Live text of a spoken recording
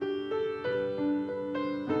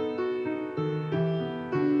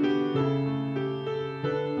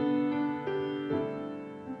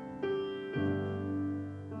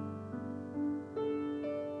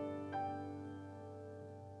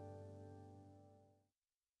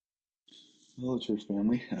Hello, church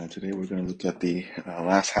family. Today we're going to look at the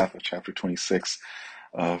last half of chapter 26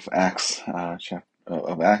 of Acts, and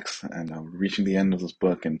reaching the end of this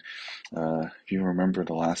book. And if you remember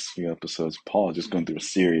the last few episodes, Paul is just going through a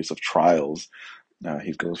series of trials.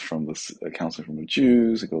 He goes from this counseling from the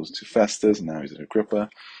Jews, he goes to Festus, and now he's at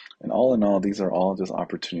Agrippa. And all in all, these are all just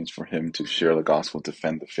opportunities for him to share the gospel,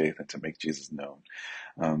 defend the faith, and to make Jesus known.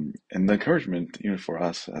 And the encouragement, for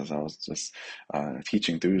us, as I was just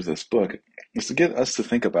teaching through this book, is to get us to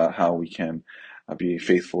think about how we can be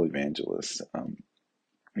faithful evangelists. When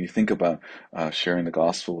you think about sharing the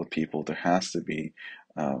gospel with people, there has to be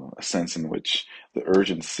a sense in which the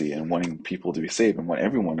urgency and wanting people to be saved and want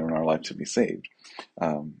everyone in our life to be saved.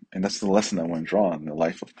 And that's the lesson I want to draw in the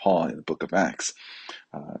life of Paul in the book of Acts.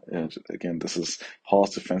 And again, this is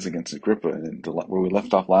Paul's defense against Agrippa. And where we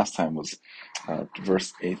left off last time was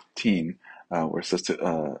verse 18, where it says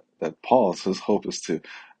that his hope is to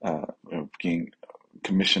being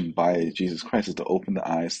commissioned by Jesus Christ is to open the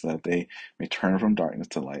eyes so that they may turn from darkness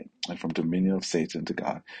to light and from dominion of Satan to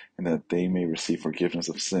God, and that they may receive forgiveness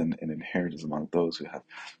of sin and inheritance among those who have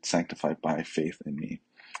sanctified by faith in me.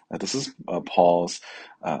 This is Paul's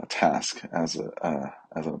task as an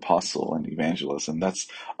apostle and evangelist, and that's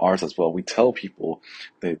ours as well. We tell people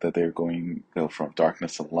that they're going from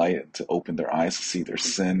darkness to light, and to open their eyes to see their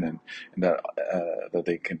sin, and that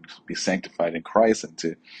they can be sanctified in Christ, and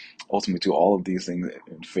to ultimately do all of these things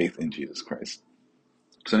in faith in Jesus Christ.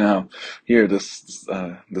 So now, here, this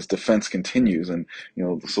defense continues, and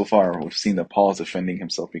so far we've seen that Paul is defending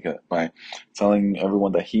himself by telling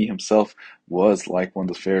everyone that he himself was like one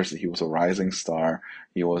of the Pharisees. He was a rising star.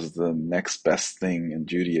 He was the next best thing in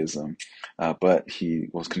Judaism, but he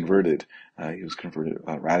was converted. He was converted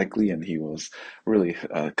radically, and he was really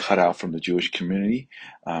cut out from the Jewish community.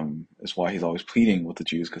 That's why he's always pleading with the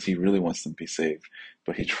Jews, because he really wants them to be saved.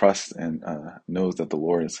 But he trusts and knows that the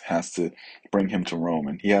Lord has to bring him to Rome,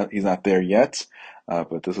 and he's not there yet.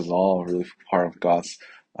 But this is all really part of God's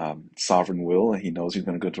sovereign will, and he knows he's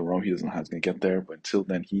going to go to Rome. He doesn't know how he's going to get there, but until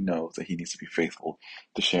then, he knows that he needs to be faithful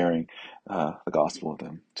to sharing the gospel with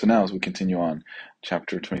them. So now, as we continue on,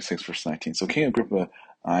 chapter 26, verse 19. So King Agrippa,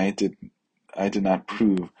 I did not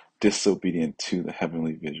prove disobedient to the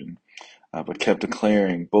heavenly vision, but kept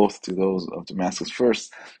declaring both to those of Damascus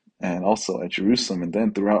first, and also at Jerusalem, and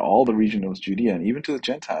then throughout all the region of Judea, and even to the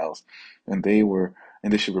Gentiles, and they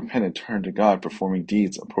should repent and turn to God, performing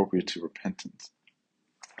deeds appropriate to repentance.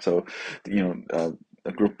 So,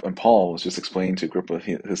 Agrippa, and Paul was just explaining to Agrippa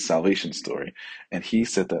his salvation story, and he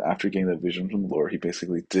said that after getting that vision from the Lord, he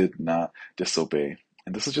basically did not disobey.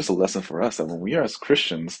 And this is just a lesson for us that when we are as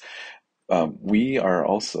Christians, we are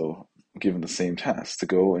also given the same task to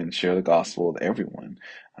go and share the gospel with everyone.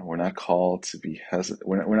 And we're not called to be hesitant.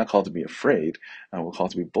 We're not called to be afraid. We're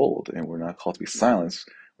called to be bold, and we're not called to be silenced.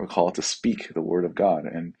 We're called to speak the word of God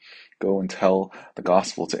and go and tell the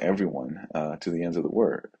gospel to everyone, to the ends of the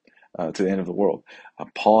word. To the end of the world.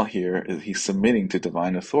 Paul here, he's submitting to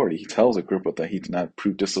divine authority. He tells Agrippa that he did not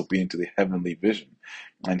prove disobedient to the heavenly vision.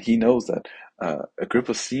 And he knows that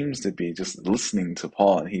Agrippa seems to be just listening to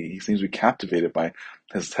Paul, and he seems to be captivated by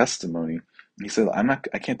his testimony. He says,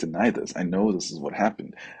 I can't deny this. I know this is what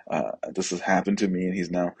happened. This has happened to me, and he's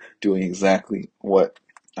now doing exactly what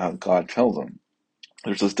God tells him.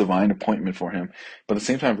 There's this divine appointment for him. But at the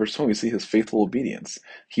same time, verse 12, we see his faithful obedience.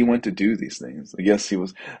 He went to do these things. Yes, he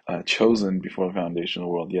was chosen before the foundation of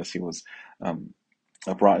the world. Yes, he was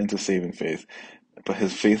brought into saving faith. But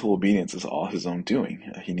his faithful obedience is all his own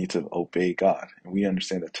doing. He needs to obey God. And we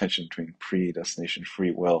understand the tension between predestination,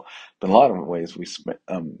 free will. But in a lot of ways,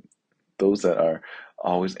 those that are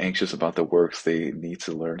always anxious about their works, they need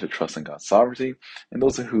to learn to trust in God's sovereignty. And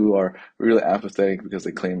those who are really apathetic because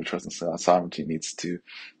they claim to trust in God's sovereignty needs to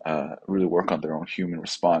really work on their own human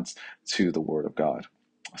response to the Word of God.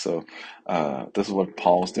 So this is what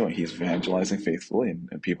Paul is doing. He's evangelizing faithfully,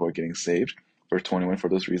 and people are getting saved. Verse 21, for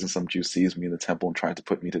this reason some Jews seized me in the temple and tried to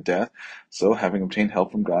put me to death. So, having obtained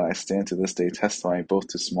help from God, I stand to this day testifying both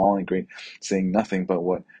to small and great, saying nothing but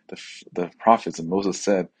what the prophets and Moses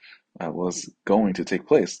said was going to take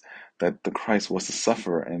place, that the Christ was to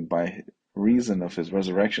suffer, and by reason of his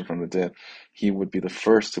resurrection from the dead, he would be the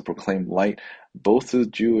first to proclaim light both to the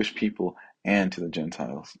Jewish people and to the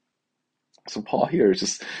Gentiles. So Paul here is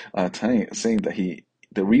just saying that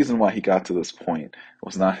the reason why he got to this point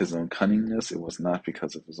was not his own cunningness, it was not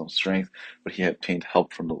because of his own strength, but he had obtained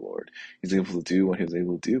help from the Lord. He's able to do what he was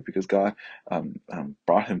able to do because God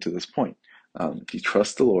brought him to this point. He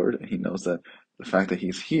trusts the Lord, and he knows that the fact that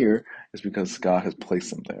he's here is because God has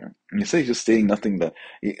placed him there. And you say he's just stating nothing that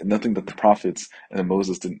the prophets and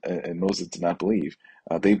Moses did not believe.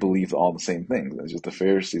 They believed all the same things. It's just the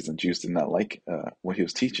Pharisees and Jews did not like what he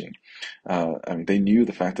was teaching. I mean, they knew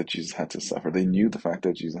the fact that Jesus had to suffer. They knew the fact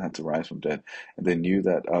that Jesus had to rise from dead, and they knew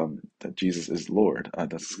that Jesus is Lord.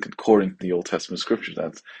 That's according to the Old Testament scriptures.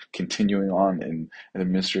 That's continuing on in the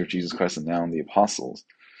ministry of Jesus Christ and now in the apostles.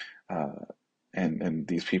 Uh, and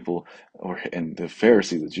these people, and the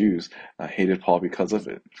Pharisees, the Jews, hated Paul because of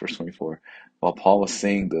it. Verse 24. While Paul was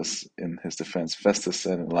saying this in his defense, Festus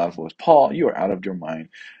said in a loud voice, "Paul, you are out of your mind.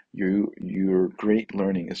 Your great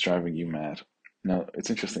learning is driving you mad." Now it's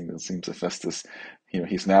interesting that it seems that Festus,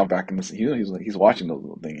 he's now back in this. He's watching the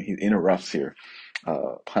little thing. And he interrupts here,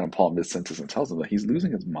 kind of Paul mid sentence, and tells him that he's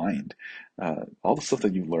losing his mind. All the stuff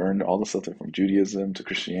that you've learned, all the stuff that from Judaism to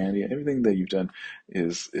Christianity, everything that you've done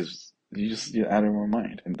is you're out of your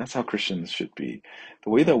mind. And that's how Christians should be. The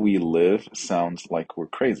way that we live sounds like we're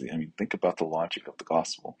crazy. I mean, think about the logic of the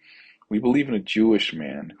gospel. We believe in a Jewish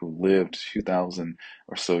man who lived 2,000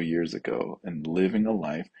 or so years ago and living a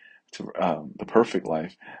life, the perfect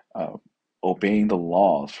life, uh, obeying the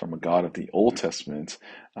laws from a God of the Old Testament,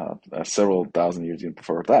 several thousand years even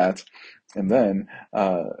before that. And then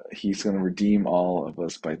he's going to redeem all of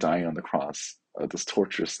us by dying on the cross, this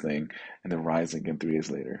torturous thing, and then rising again 3 days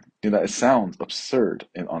later. It sounds absurd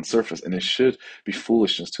and on surface, and it should be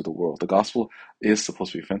foolishness to the world. The gospel is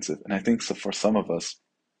supposed to be offensive, and I think so for some of us,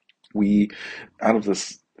 we, out of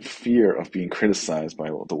this fear of being criticized by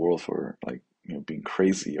the world for, like, being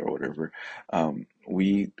crazy or whatever,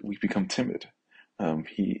 we become timid.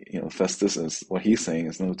 Festus, is what he's saying,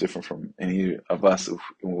 is no different from any of us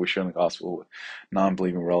when we're sharing the gospel with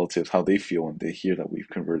non-believing relatives, how they feel when they hear that we've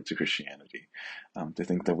converted to Christianity. They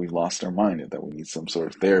think that we've lost our mind and that we need some sort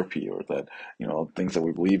of therapy, or that things that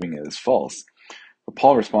we're believing in is false. But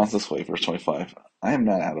Paul responds this way, verse 25. "I am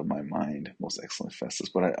not out of my mind, most excellent Festus,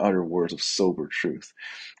 but I utter words of sober truth."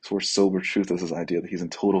 This word sober truth is this idea that he's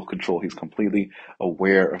in total control. He's completely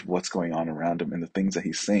aware of what's going on around him and the things that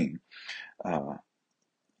he's saying. Uh,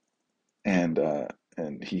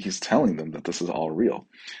 and he's telling them that this is all real.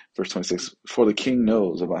 Verse 26, "For the king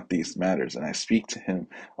knows about these matters, and I speak to him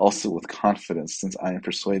also with confidence, since I am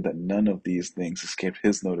persuaded that none of these things escaped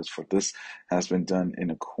his notice, for this has been done in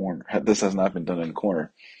a corner. This has not been done in a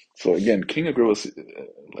corner." So again, King Agrippa,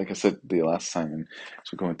 like I said the last time, and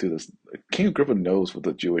as we're going through this, King Agrippa knows what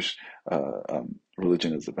the Jewish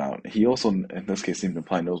religion is about. He also, in this case, seems to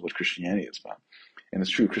imply knows what Christianity is about. And it's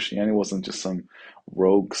true, Christianity wasn't just some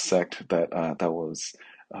rogue sect that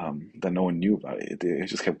no one knew about. It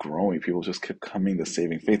just kept growing. People just kept coming to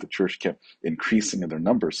saving faith. The church kept increasing in their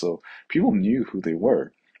numbers, so people knew who they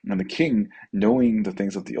were. And the king, knowing the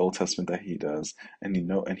things of the Old Testament that he does,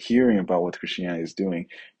 and hearing about what Christianity is doing,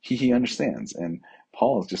 he understands. And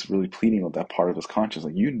Paul is just really pleading with that part of his conscience,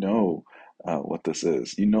 like, what this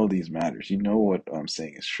is. You know these matters. You know what I'm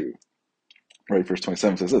saying is true. Right, verse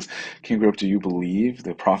 27 says this: "King Agrippa, do you believe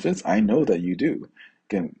the prophets? I know that you do."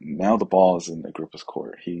 Again, now the ball is in Agrippa's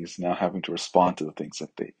court. He's now having to respond to the things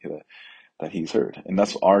that he's heard. And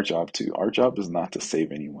that's our job too. Our job is not to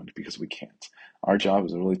save anyone, because we can't. Our job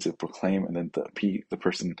is really to proclaim, and then the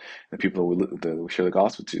people that we share the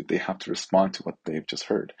gospel to, they have to respond to what they've just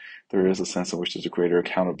heard. There is a sense in which there's a greater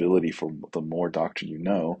accountability for the more doctrine you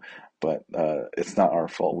know, but it's not our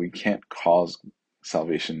fault. We can't cause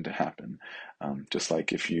salvation to happen. Just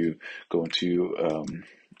like if you go into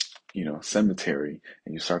cemetery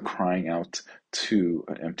and you start crying out to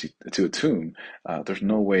a tomb, there's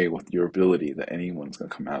no way with your ability that anyone's going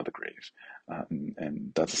to come out of the grave.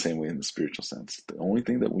 And that's the same way in the spiritual sense. The only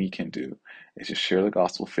thing that we can do is just share the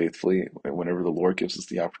gospel faithfully whenever the Lord gives us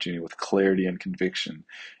the opportunity, with clarity and conviction,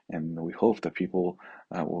 and we hope that people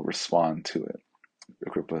will respond to it.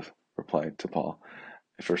 Agrippa replied to Paul,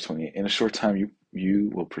 verse 28, "In a short time you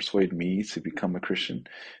will persuade me to become a Christian."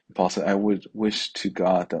 And Paul said, "I would wish to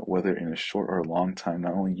God that whether in a short or a long time,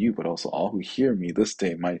 not only you, but also all who hear me this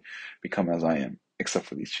day might become as I am, except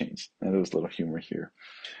for these chains." And there was a little humor here.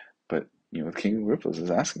 But King Agrippa is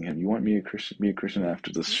asking him, "You want me to be a Christian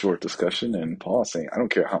after this short discussion?" And Paul is saying, "I don't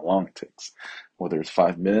care how long it takes. Whether it's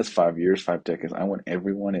 5 minutes, 5 years, 5 decades, I want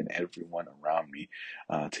everyone around me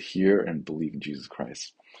to hear and believe in Jesus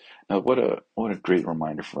Christ." Now, what a great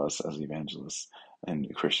reminder for us as evangelists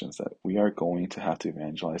and Christians, that we are going to have to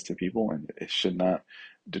evangelize to people, and it should not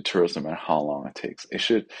deter us no matter how long it takes.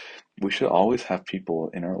 We should always have people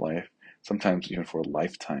in our life, sometimes even for a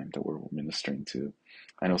lifetime, that we're ministering to.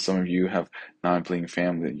 I know some of you have non-believing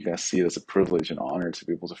family that you guys see it as a privilege and honor to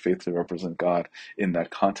be able to faithfully represent God in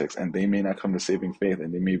that context. And they may not come to saving faith,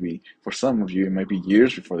 and they may be, for some of you, it might be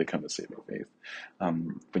years before they come to saving faith.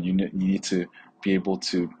 But you need to be able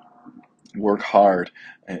to work hard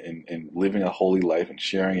and living a holy life and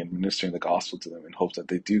sharing and ministering the gospel to them in hopes that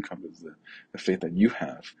they do come to the faith that you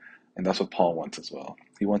have. And that's what Paul wants as well.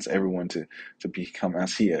 He wants everyone to become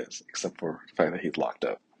as he is, except for the fact that he's locked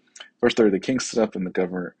up. Verse 30, the king stood up and the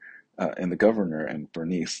governor and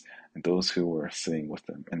Bernice and those who were sitting with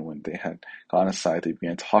them. And when they had gone aside, they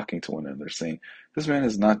began talking to one another, saying, "This man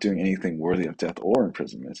is not doing anything worthy of death or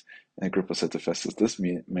imprisonment." And Agrippa said to Festus, "This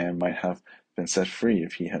man might have been set free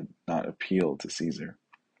if he had not appealed to Caesar."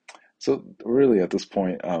 So really, at this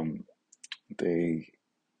point, they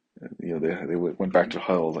they went back to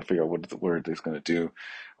huddle to figure out what are they going to do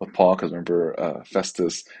with Paul, because remember,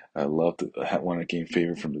 Festus wanted to gain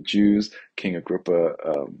favor from the Jews. King Agrippa,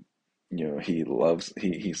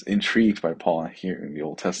 he's intrigued by Paul hearing the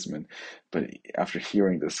Old Testament, but after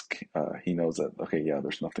hearing this, he knows that, okay, yeah,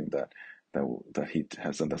 there's nothing that he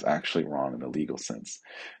has done that's actually wrong in a legal sense.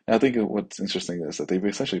 And I think what's interesting is that they've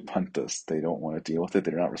essentially punted this. They don't want to deal with it.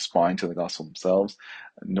 They're not responding to the gospel themselves,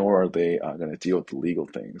 nor are they going to deal with the legal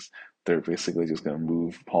things. They're basically just going to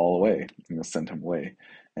move Paul away, send him away.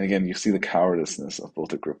 And again, you see the cowardiceness of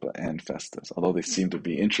both Agrippa and Festus. Although they seem to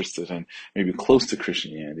be interested and maybe close to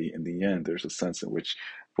Christianity, in the end, there's a sense in which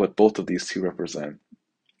what both of these two represent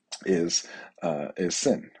is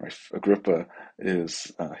sin. Right? Agrippa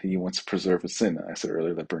he wants to preserve his sin. I said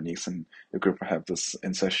earlier that Bernice and Agrippa have this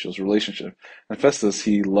incestuous relationship. And Festus,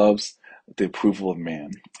 he loves the approval of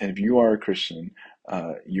man. And if you are a Christian,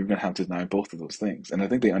 you're going to have to deny both of those things. And I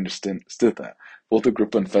think they understood that. Both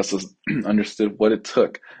Agrippa and Festus understood what it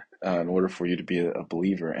took in order for you to be a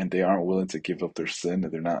believer, and they aren't willing to give up their sin,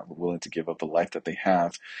 and they're not willing to give up the life that they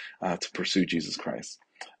have to pursue Jesus Christ.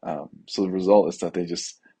 So the result is that they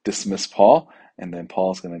just dismiss Paul, and then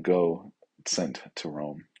Paul's going to go sent to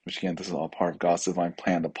Rome. Which again, this is all part of God's divine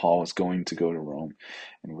plan that Paul is going to go to Rome,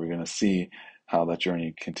 and we're going to see how that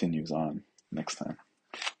journey continues on next time.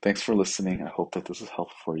 Thanks for listening. I hope that this is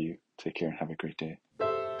helpful for you. Take care and have a great day.